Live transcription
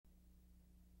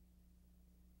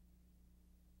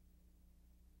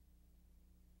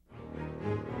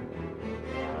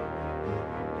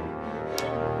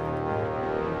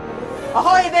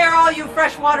Ahoy there, all you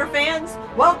freshwater fans!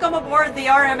 Welcome aboard the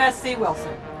RMSC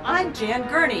Wilson. I'm Jan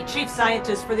Gurney, Chief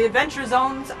Scientist for the Adventure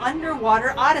Zone's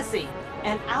Underwater Odyssey,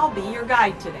 and I'll be your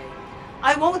guide today.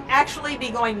 I won't actually be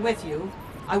going with you.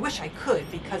 I wish I could,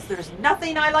 because there's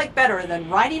nothing I like better than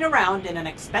riding around in an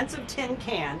expensive tin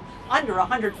can under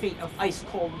 100 feet of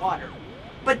ice-cold water.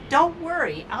 But don't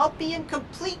worry, I'll be in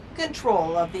complete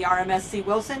control of the RMSC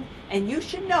Wilson, and you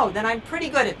should know that I'm pretty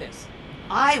good at this.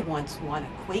 I once won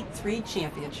a Quake 3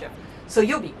 championship, so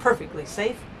you'll be perfectly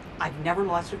safe. I've never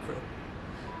lost a crew.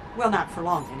 Well, not for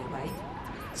long anyway.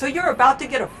 So you're about to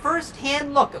get a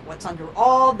first-hand look at what's under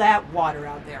all that water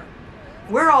out there.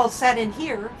 We're all set in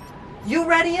here. You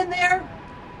ready in there?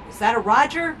 Is that a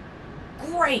Roger?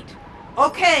 Great.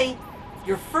 Okay,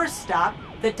 your first stop,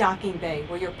 the docking bay,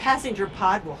 where your passenger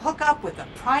pod will hook up with the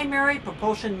primary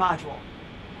propulsion module.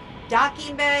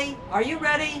 Docking bay, are you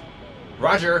ready?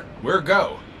 Roger, we're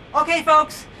go. Okay,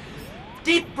 folks.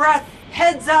 Deep breath,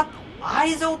 heads up,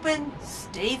 eyes open,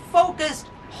 stay focused,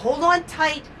 hold on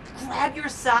tight, grab your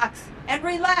socks, and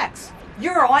relax.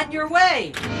 You're on your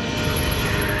way.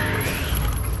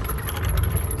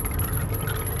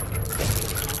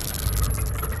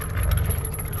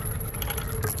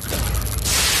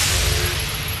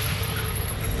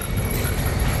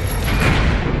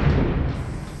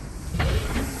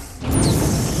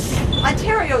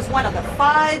 Ontario is one of the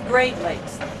 5 Great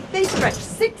Lakes. They stretch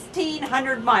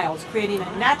 1,600 miles, creating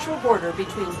a natural border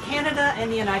between Canada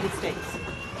and the United States.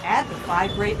 Add the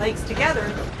 5 Great Lakes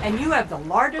together, and you have the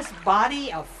largest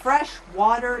body of fresh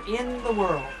water in the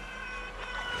world.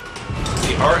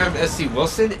 The RMSC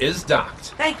Wilson is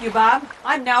docked. Thank you, Bob.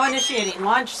 I'm now initiating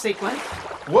launch sequence.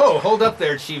 Whoa, hold up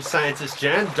there, Chief Scientist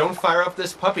Jan. Don't fire up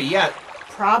this puppy yet.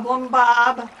 Problem,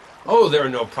 Bob? Oh, there are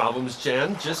no problems,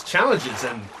 Jan. Just challenges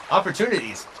and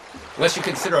opportunities. Unless you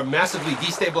consider a massively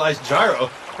destabilized gyro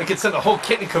that could send the whole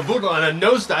kit and caboodle on a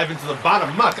nosedive into the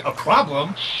bottom muck a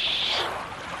problem.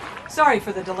 Sorry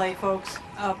for the delay, folks.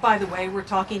 By the way, we're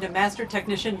talking to Master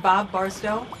Technician Bob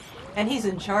Barstow, and he's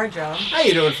in charge of... How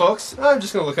you doing, folks? I'm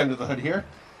just going to look under the hood here.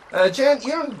 Jan,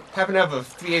 you don't happen to have a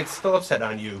 3/8 Phillips head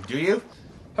on you, do you?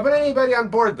 How about anybody on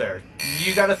board there?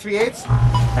 You got a 3/8?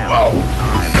 Whoa!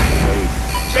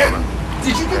 Jan,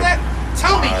 did you do that?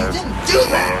 Tell me you didn't do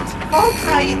that! Folks,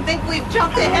 I think we've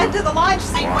jumped ahead to the launch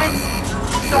sequence.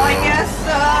 So I guess,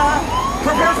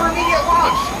 Prepare for immediate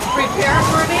launch! prepare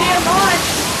for immediate launch.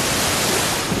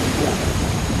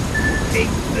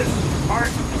 Hate this part.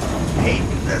 Hate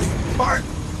this part.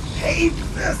 Hate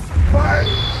this part.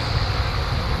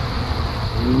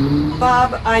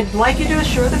 Bob, I'd like you to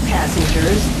assure the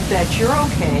passengers that you're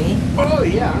okay Oh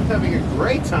yeah, I'm having a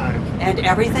great time. and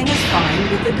everything is fine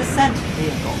with the descent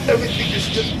vehicle. Everything is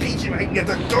just peachy. I can get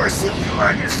the door sealed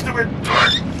on your stupid door.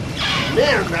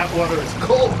 Man, that water is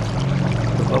cold.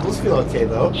 The bubbles feel okay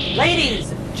though.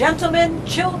 Ladies, gentlemen,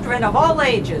 children of all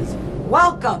ages,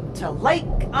 welcome to Lake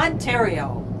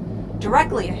Ontario.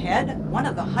 Directly ahead, one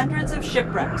of the hundreds of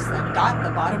shipwrecks that dot the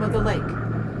bottom of the lake.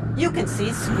 You can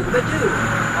see Scuba Doo,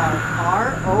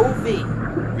 our ROV,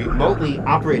 Remotely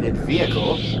operated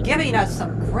vehicle. giving us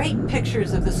some great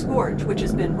pictures of the Scourge, which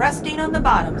has been resting on the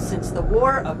bottom since the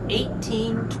War of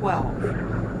 1812.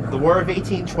 The War of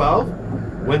 1812?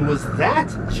 When was that,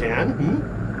 Jan?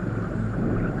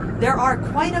 There are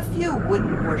quite a few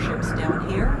wooden warships down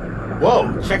here.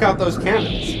 Whoa, check out those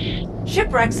cannons.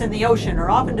 Shipwrecks in the ocean are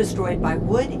often destroyed by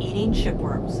wood-eating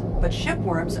shipworms, but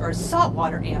shipworms are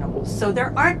saltwater animals, so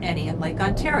there aren't any in Lake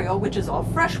Ontario, which is all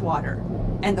freshwater,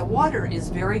 and the water is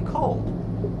very cold.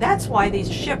 That's why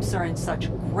these ships are in such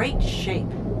great shape.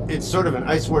 It's sort of an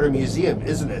ice water museum,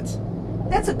 isn't it?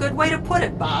 That's a good way to put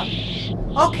it, Bob.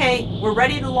 Okay, we're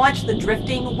ready to launch the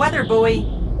drifting weather buoy.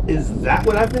 Is that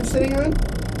what I've been sitting on?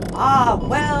 Ah,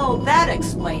 well, that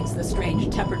explains the strange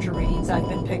temperature readings I've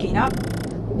been picking up.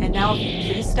 And now,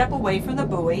 please step away from the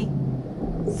buoy.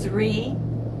 3,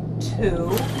 2,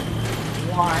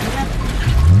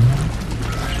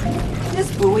 1.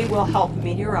 This buoy will help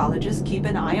meteorologists keep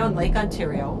an eye on Lake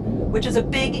Ontario, which is a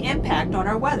big impact on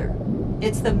our weather.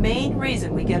 It's the main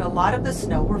reason we get a lot of the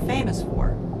snow we're famous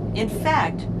for. In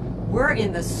fact, we're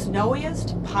in the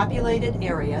snowiest populated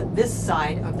area this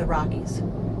side of the Rockies.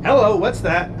 Hello, what's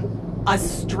that? A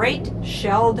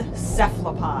straight-shelled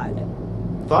cephalopod.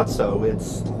 Thought so.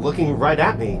 It's looking right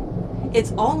at me.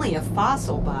 It's only a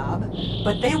fossil, Bob,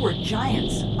 but they were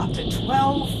giants up to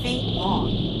 12 feet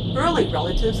long, early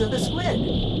relatives of the squid.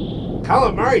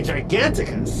 Calamari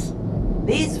giganticus.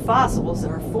 These fossils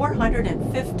are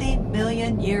 450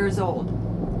 million years old,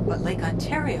 but Lake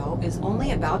Ontario is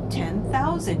only about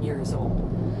 10,000 years old.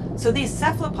 So these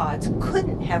cephalopods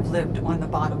couldn't have lived on the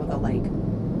bottom of the lake.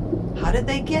 How did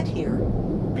they get here?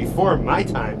 Before my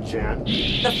time, Jan.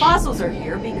 The fossils are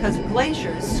here because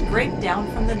glaciers scraped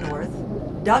down from the north,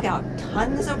 dug out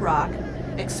tons of rock,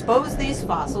 exposed these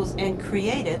fossils, and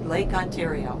created Lake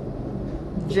Ontario.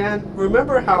 Jan,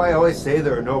 remember how I always say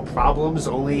there are no problems,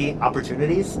 only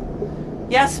opportunities?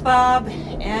 Yes, Bob,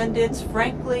 and it's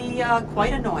frankly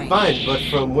quite annoying. Fine, but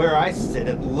from where I sit,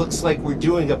 it looks like we're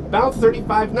doing about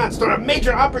 35 knots toward a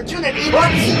major opportunity.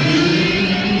 Everybody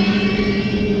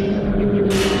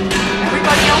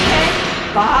okay?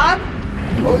 Bob?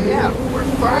 Oh yeah, we're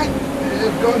fine.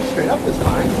 Going straight up is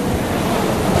fine.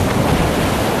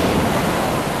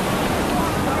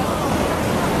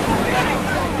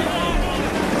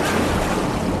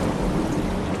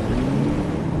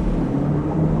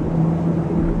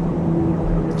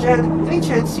 Jen, any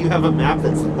chance you have a map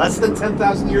that's less than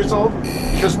 10,000 years old?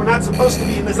 Because we're not supposed to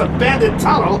be in this abandoned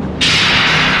tunnel.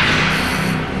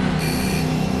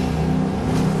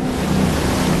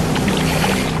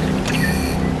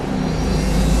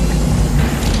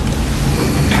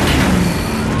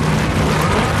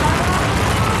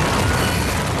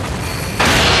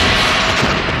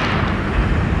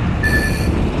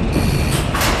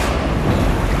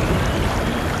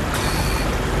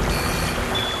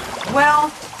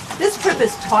 Well, this trip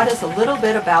has taught us a little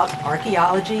bit about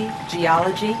archaeology,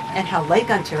 geology, and how Lake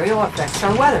Ontario affects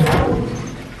our weather.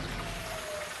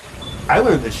 I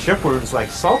learned that shipworms like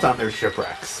salt on their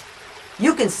shipwrecks.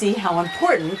 You can see how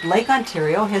important Lake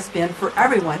Ontario has been for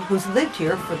everyone who's lived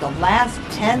here for the last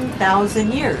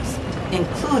 10,000 years,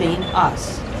 including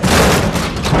us.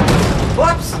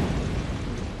 Whoops!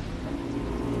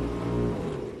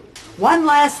 One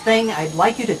last thing I'd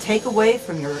like you to take away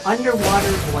from your underwater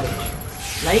voyage.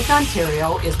 Lake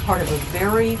Ontario is part of a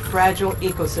very fragile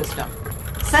ecosystem,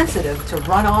 sensitive to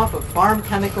runoff of farm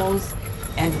chemicals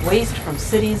and waste from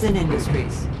cities and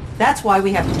industries. That's why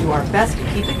we have to do our best to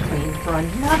keep it clean for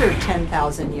another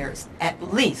 10,000 years,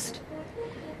 at least.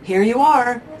 Here you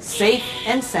are, safe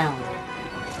and sound.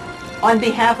 On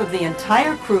behalf of the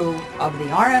entire crew of the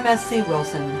RMSC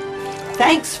Wilson,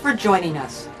 thanks for joining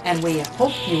us, and we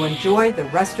hope you enjoy the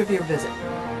rest of your visit.